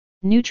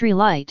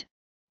Nutrilite,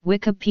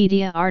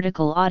 Wikipedia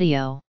article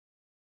audio.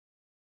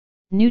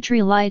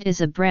 Nutrilite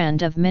is a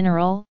brand of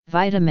mineral,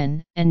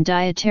 vitamin, and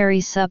dietary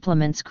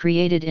supplements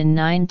created in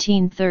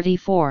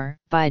 1934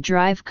 by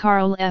Dr.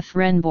 Karl F.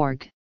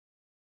 Renborg.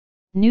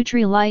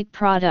 Nutrilite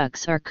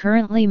products are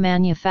currently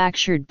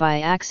manufactured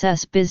by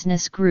Access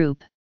Business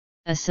Group,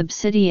 a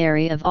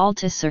subsidiary of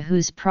Altisar,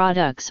 whose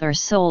products are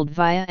sold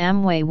via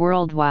Amway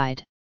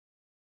worldwide.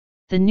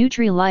 The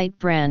Nutrilite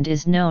brand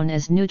is known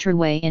as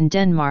Nutrilite in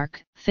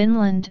Denmark,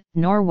 Finland,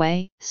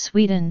 Norway,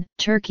 Sweden,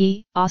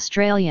 Turkey,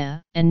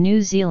 Australia, and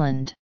New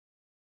Zealand.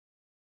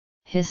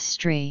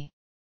 History,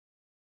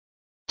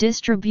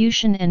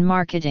 distribution and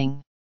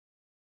marketing,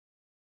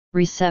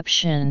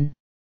 reception,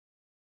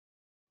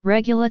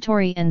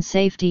 regulatory and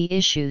safety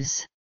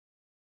issues.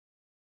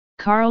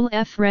 Karl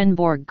F.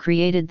 Renborg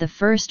created the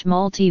first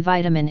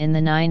multivitamin in the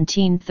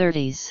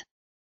 1930s.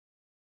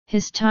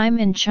 His time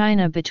in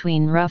China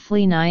between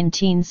roughly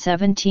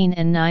 1917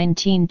 and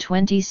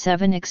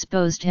 1927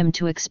 exposed him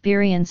to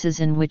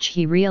experiences in which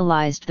he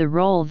realized the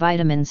role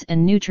vitamins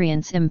and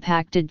nutrients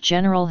impacted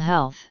general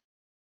health.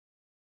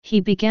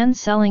 He began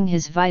selling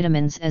his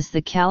vitamins as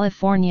the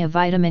California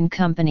Vitamin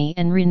Company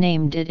and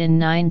renamed it in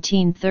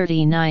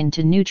 1939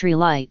 to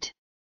Nutrilite.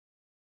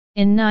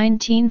 In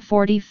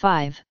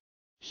 1945,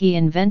 he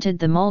invented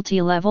the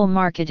multi-level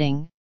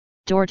marketing,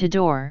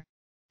 door-to-door,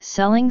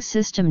 selling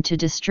system to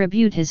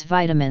distribute his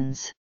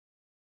vitamins.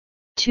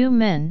 Two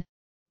men,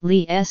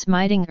 Lee S.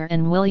 Meitinger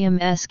and William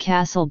S.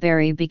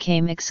 Castleberry,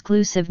 became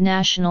exclusive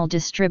national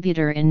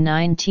distributor in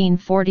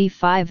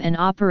 1945 and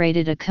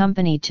operated a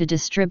company to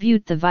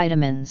distribute the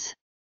vitamins.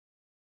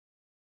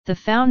 The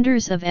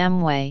founders of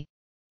Amway,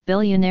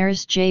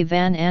 billionaires J.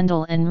 Van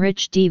Andel and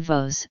Rich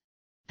DeVos,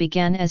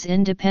 began as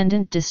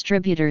independent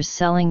distributors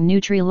selling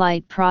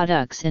Nutrilite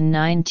products in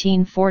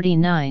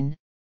 1949.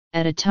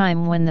 At a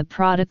time when the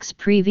product's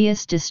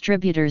previous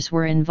distributors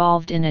were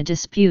involved in a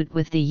dispute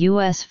with the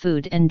U.S.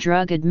 Food and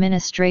Drug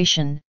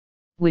Administration,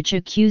 which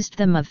accused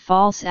them of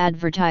false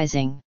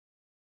advertising.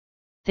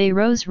 They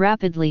rose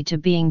rapidly to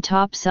being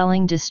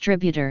top-selling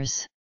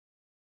distributors.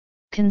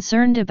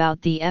 Concerned about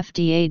the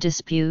FDA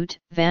dispute,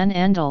 Van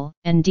Andel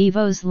and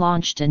DeVos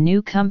launched a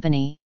new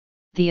company,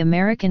 The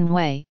American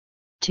Way,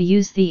 to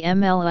use the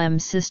MLM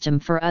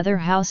system for other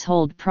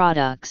household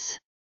products.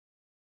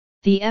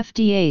 The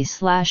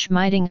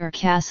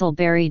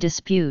FDA/Meitinger-Castleberry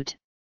dispute,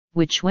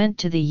 which went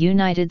to the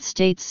United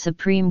States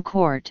Supreme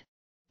Court,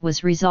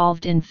 was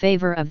resolved in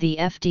favor of the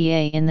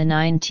FDA in the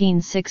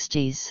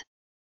 1960s.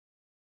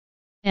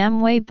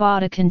 Amway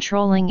bought a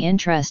controlling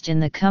interest in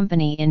the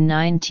company in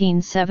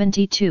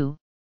 1972,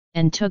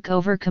 and took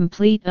over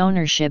complete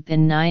ownership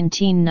in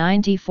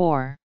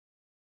 1994.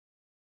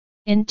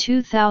 In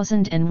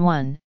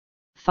 2001,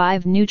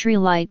 5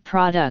 Nutrilite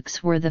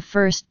products were the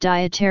first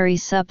dietary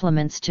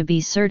supplements to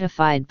be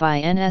certified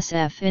by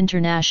NSF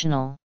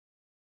International.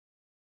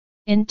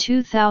 In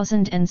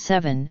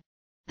 2007,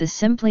 the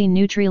Simply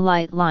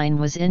Nutrilite line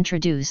was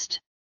introduced.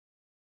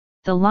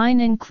 The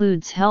line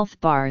includes health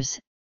bars,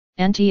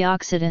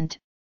 antioxidant,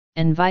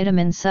 and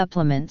vitamin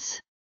supplements.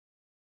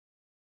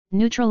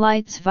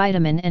 Nutrilite's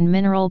vitamin and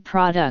mineral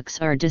products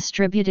are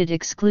distributed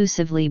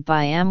exclusively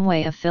by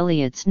Amway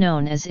affiliates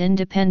known as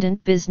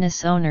independent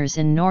business owners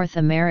in North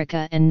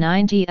America and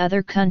 90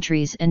 other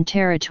countries and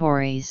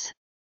territories.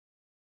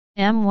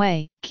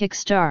 Amway,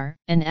 Kickstar,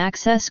 and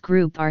Access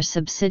Group are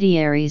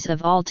subsidiaries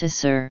of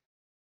Altisar.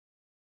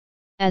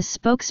 As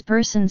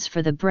spokespersons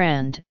for the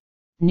brand,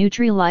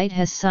 Nutrilite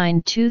has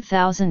signed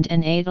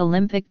 2008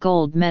 Olympic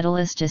gold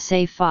medalist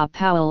Assefa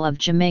Powell of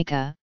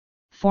Jamaica,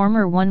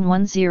 former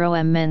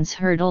 110m men's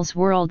hurdles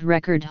world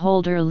record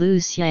holder Liu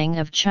Xiang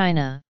of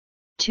China,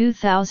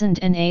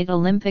 2008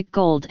 Olympic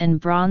gold and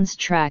bronze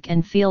track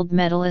and field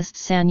medalist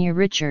Sanya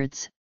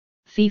Richards,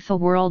 FIFA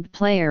World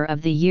Player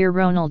of the Year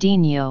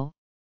Ronaldinho,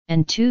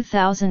 and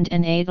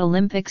 2008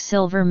 Olympic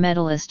silver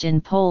medalist in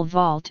pole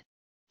vault,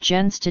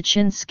 Jens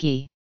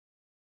Stachinski.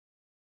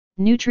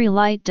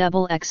 Nutrilite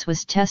XX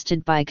was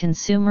tested by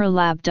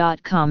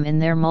ConsumerLab.com in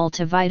their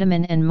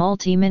multivitamin and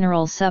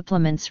multi-mineral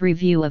supplements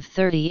review of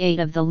 38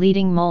 of the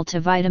leading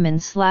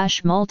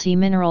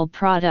multivitamin/multi-mineral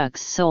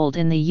products sold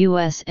in the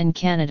US and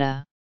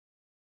Canada.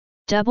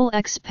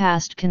 XX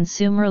passed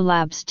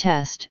ConsumerLab's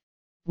test,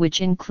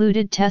 which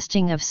included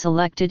testing of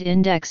selected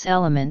index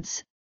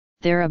elements,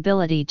 their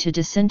ability to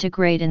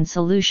disintegrate in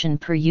solution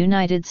per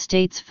United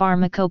States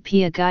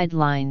Pharmacopeia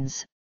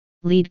guidelines,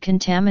 lead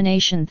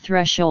contamination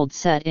threshold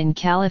set in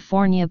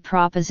California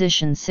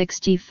Proposition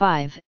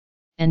 65,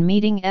 and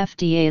meeting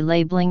FDA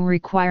labeling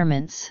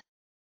requirements.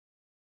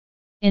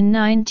 In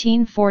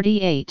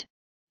 1948,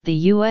 the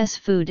U.S.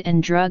 Food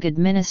and Drug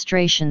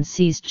Administration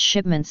seized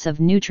shipments of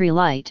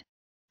Nutrilite,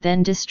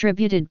 then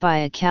distributed by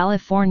a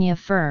California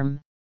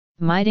firm,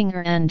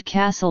 Meitinger and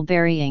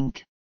Castleberry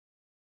Inc.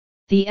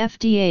 The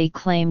FDA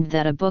claimed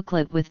that a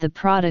booklet with the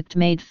product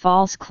made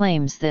false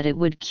claims that it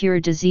would cure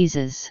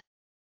diseases.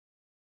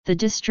 The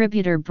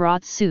distributor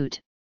brought suit,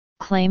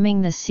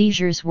 claiming the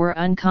seizures were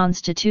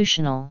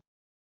unconstitutional.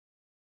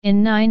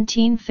 In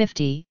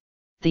 1950,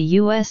 the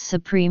U.S.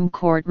 Supreme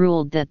Court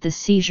ruled that the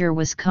seizure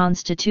was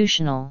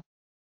constitutional.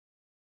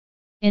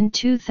 In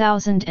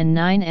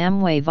 2009,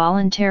 Amway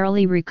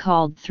voluntarily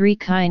recalled 3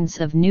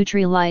 kinds of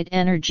Nutrilite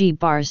energy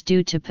bars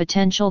due to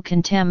potential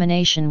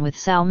contamination with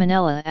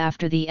salmonella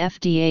after the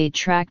FDA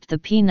tracked the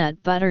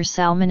peanut butter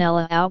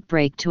salmonella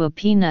outbreak to a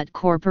Peanut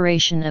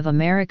Corporation of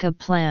America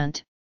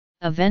plant,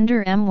 a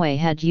vendor Amway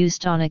had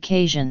used on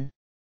occasion.